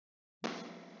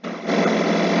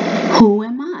Who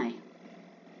am I?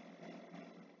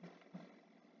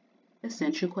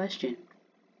 Essential question.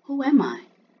 Who am I?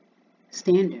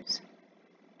 Standards.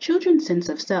 Children's sense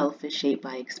of self is shaped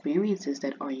by experiences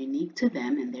that are unique to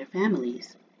them and their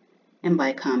families, and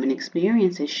by common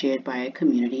experiences shared by a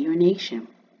community or nation.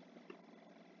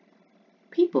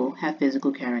 People have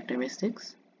physical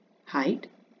characteristics, height,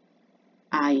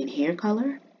 eye and hair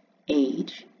color,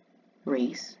 age,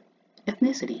 race,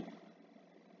 ethnicity.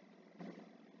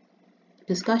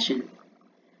 Discussion.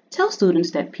 Tell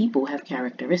students that people have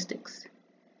characteristics.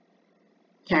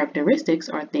 Characteristics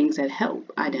are things that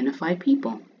help identify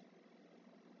people.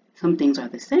 Some things are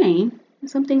the same and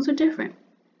some things are different.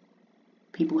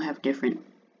 People have different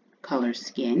color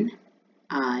skin,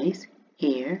 eyes,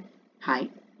 hair,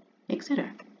 height,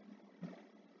 etc.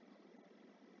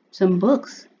 Some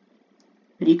books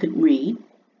that you could read: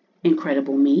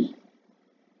 Incredible Me,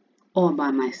 All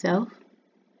by Myself,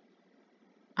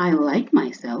 I Like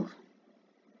Myself,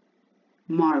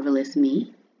 Marvelous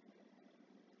Me,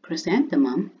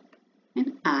 Chrysanthemum,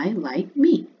 and I Like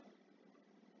Me.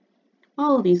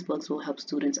 All of these books will help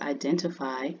students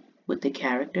identify with the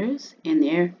characters and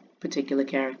their particular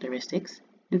characteristics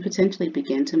and potentially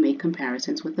begin to make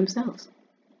comparisons with themselves.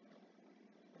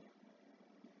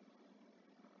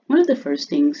 One of the first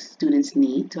things students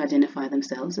need to identify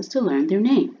themselves is to learn their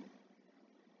name.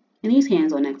 And these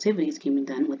hands-on activities can be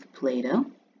done with Play-Doh,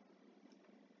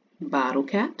 bottle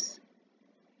caps,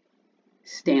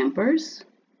 stampers,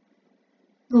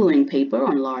 gluing paper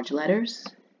on large letters,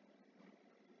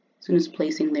 students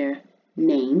placing their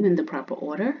name in the proper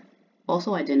order,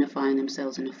 also identifying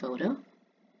themselves in a photo.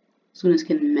 Students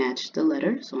can match the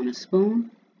letters on a spoon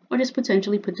or just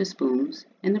potentially put the spoons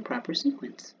in the proper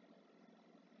sequence.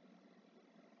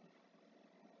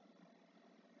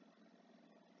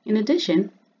 In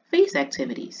addition, face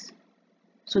activities.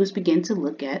 Students begin to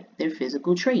look at their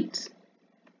physical traits.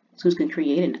 Students can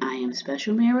create an I am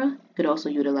special mirror. Could also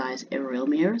utilize a real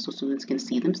mirror so students can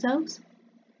see themselves.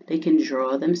 They can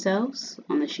draw themselves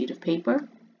on a sheet of paper,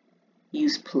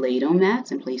 use Play-Doh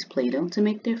mats and place Play-Doh to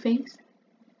make their face,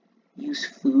 use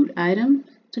food items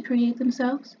to create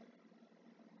themselves,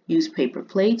 use paper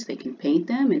plates. They can paint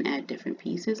them and add different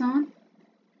pieces on.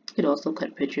 Could also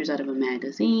cut pictures out of a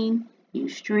magazine,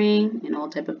 use string and all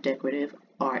type of decorative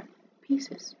art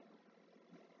pieces.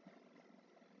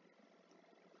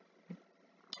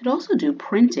 Could also do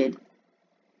printed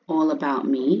all about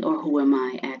me or who am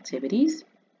I activities.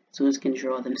 Students can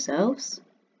draw themselves,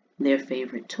 their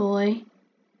favorite toy,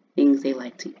 things they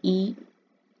like to eat,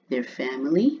 their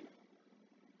family,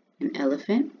 an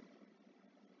elephant,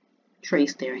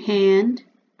 trace their hand,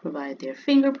 provide their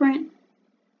fingerprint,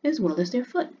 as well as their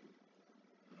foot.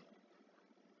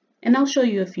 And I'll show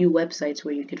you a few websites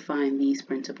where you could find these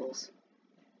printables.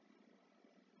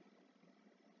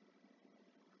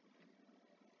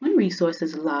 One resource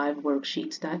is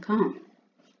liveworksheets.com.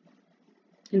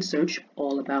 You can search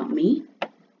all about me,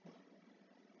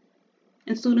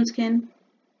 and students can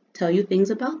tell you things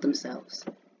about themselves.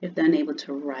 If they're unable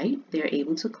to write, they're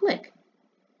able to click.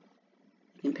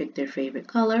 You can pick their favorite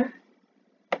color,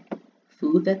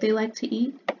 food that they like to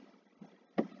eat,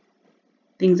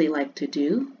 things they like to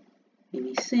do,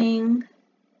 maybe sing,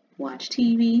 watch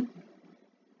TV,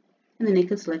 and then they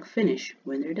can select finish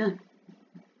when they're done.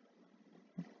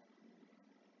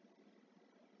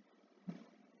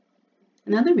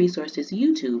 Another resource is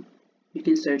YouTube. You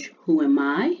can search Who Am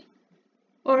I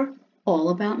or All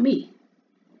About Me.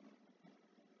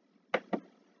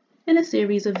 And a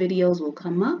series of videos will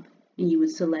come up and you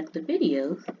would select the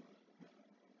videos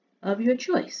of your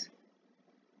choice.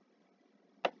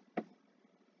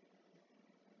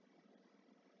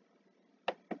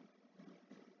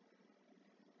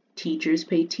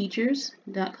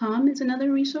 TeachersPayTeachers.com is another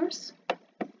resource.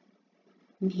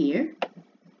 And here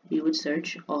you would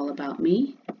search All About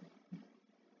Me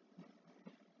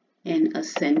in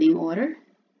ascending order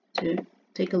to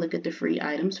take a look at the free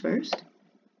items first.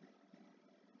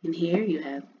 And here you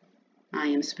have I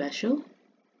Am Special,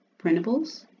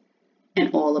 printables,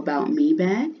 and All About Me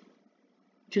bag,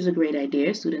 which is a great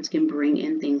idea. Students can bring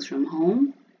in things from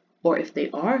home, or if they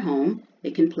are home,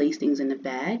 they can place things in a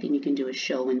bag and you can do a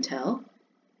show and tell.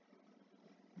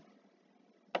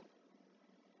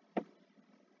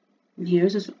 And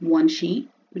here's just one sheet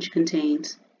which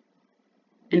contains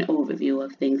an overview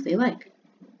of things they like.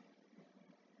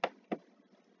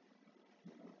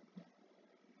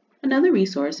 Another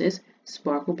resource is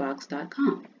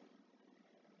sparklebox.com.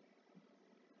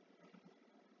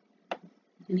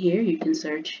 And here you can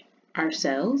search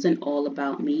ourselves and All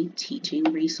About Me teaching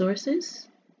resources.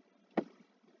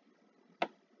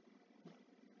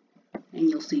 and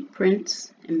you'll see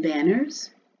prints and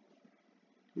banners,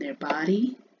 their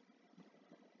body.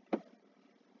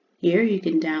 Here you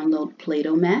can download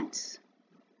Play-Doh mats.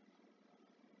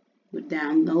 You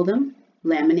download them,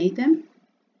 laminate them.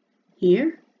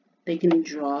 Here they can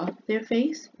draw their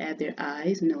face, add their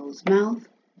eyes, nose, mouth.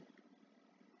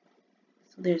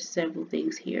 So there's several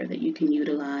things here that you can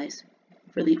utilize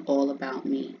for the All About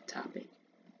Me topic.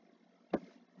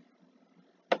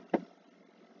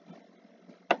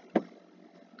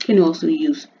 You can also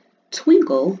use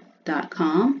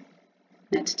twinkl.com.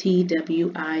 That's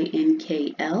Twinkl.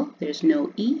 There's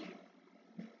no E.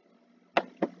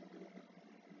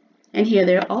 And here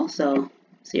there are also a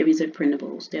series of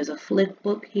printables. There's a flip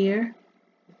book here,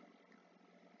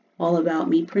 All About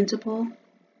Me printable,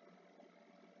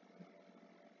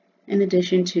 in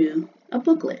addition to a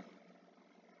booklet.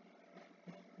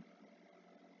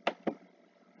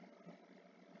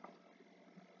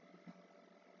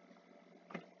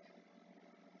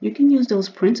 You can use those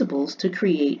printables to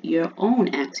create your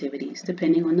own activities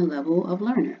depending on the level of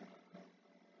learner.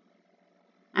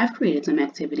 I've created some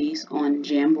activities on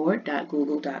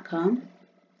jamboard.google.com.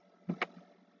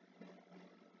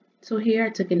 So here I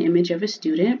took an image of a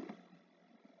student.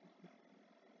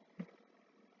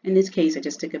 In this case, I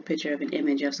just took a picture of an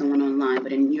image of someone online,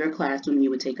 but in your classroom, you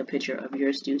would take a picture of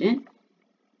your student.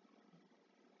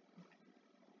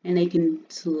 And they can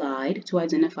slide to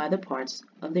identify the parts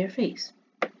of their face.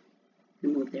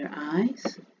 Remove their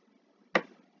eyes,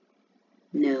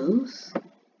 nose,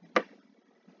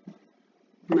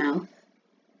 mouth,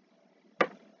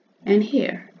 and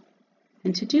hair.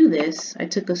 And to do this, I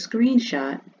took a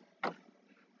screenshot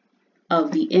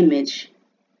of the image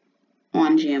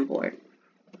on Jamboard.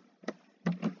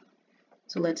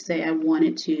 So let's say I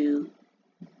wanted to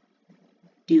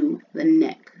do the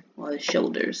neck or the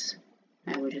shoulders.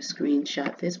 I would just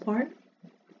screenshot this part,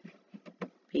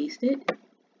 paste it,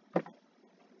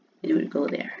 and it would go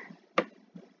there.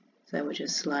 So I would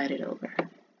just slide it over.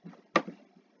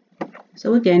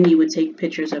 So again, you would take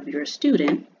pictures of your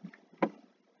student,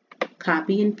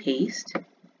 copy and paste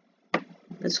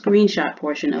the screenshot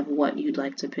portion of what you'd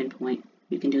like to pinpoint.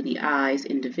 You can do the eyes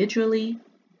individually.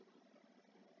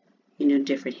 You know,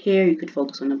 different hair, you could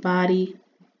focus on the body.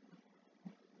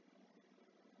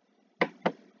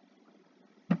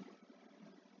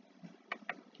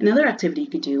 Another activity you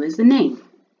could do is the name.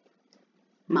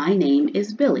 My name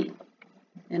is Billy.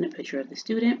 And a picture of the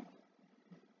student.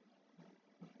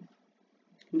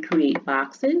 You can create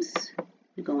boxes.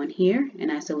 You go in here,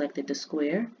 and I selected the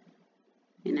square,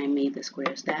 and I made the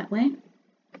squares that way.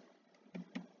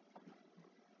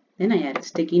 Then I added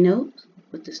sticky notes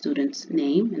with the student's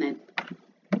name, and I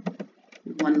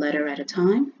one letter at a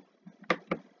time.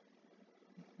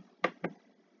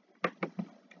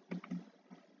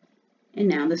 And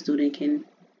now the student can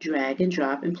drag and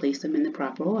drop and place them in the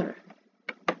proper order.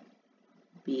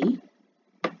 B,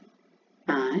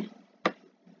 I,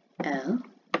 L,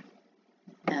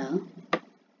 L,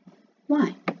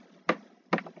 Y.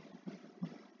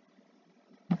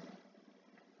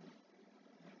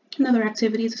 Another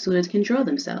activity is the students can draw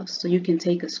themselves. So you can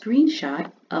take a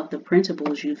screenshot of the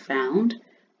printables you found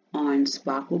on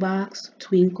Sparklebox,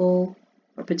 Twinkl,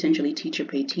 or potentially Teacher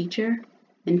Pay Teacher,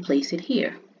 and place it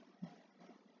here.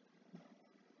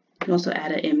 You can also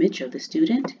add an image of the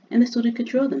student, and the student could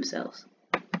draw themselves.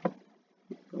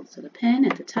 Go to the pen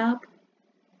at the top,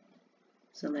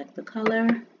 select the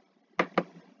color,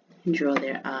 and draw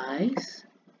their eyes,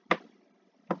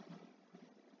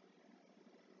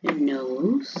 their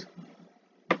nose,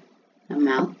 a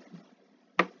mouth,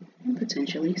 and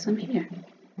potentially some hair.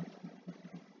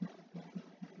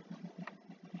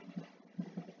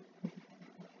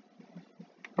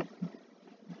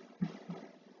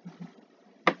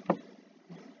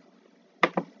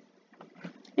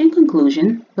 In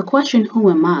conclusion, the question, "Who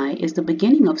am I?" is the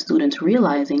beginning of students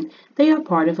realizing they are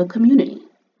part of a community.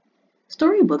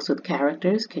 Storybooks with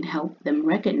characters can help them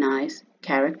recognize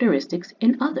characteristics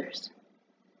in others.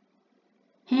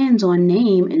 Hands-on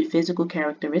name and physical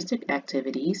characteristic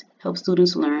activities help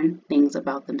students learn things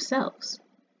about themselves.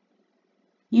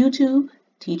 YouTube,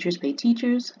 Teachers Pay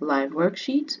Teachers, live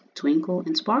worksheets, Twinkl,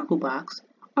 and Sparklebox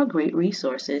are great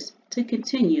resources to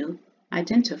continue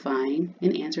identifying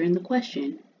and answering the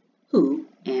question, "Who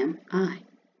am I?"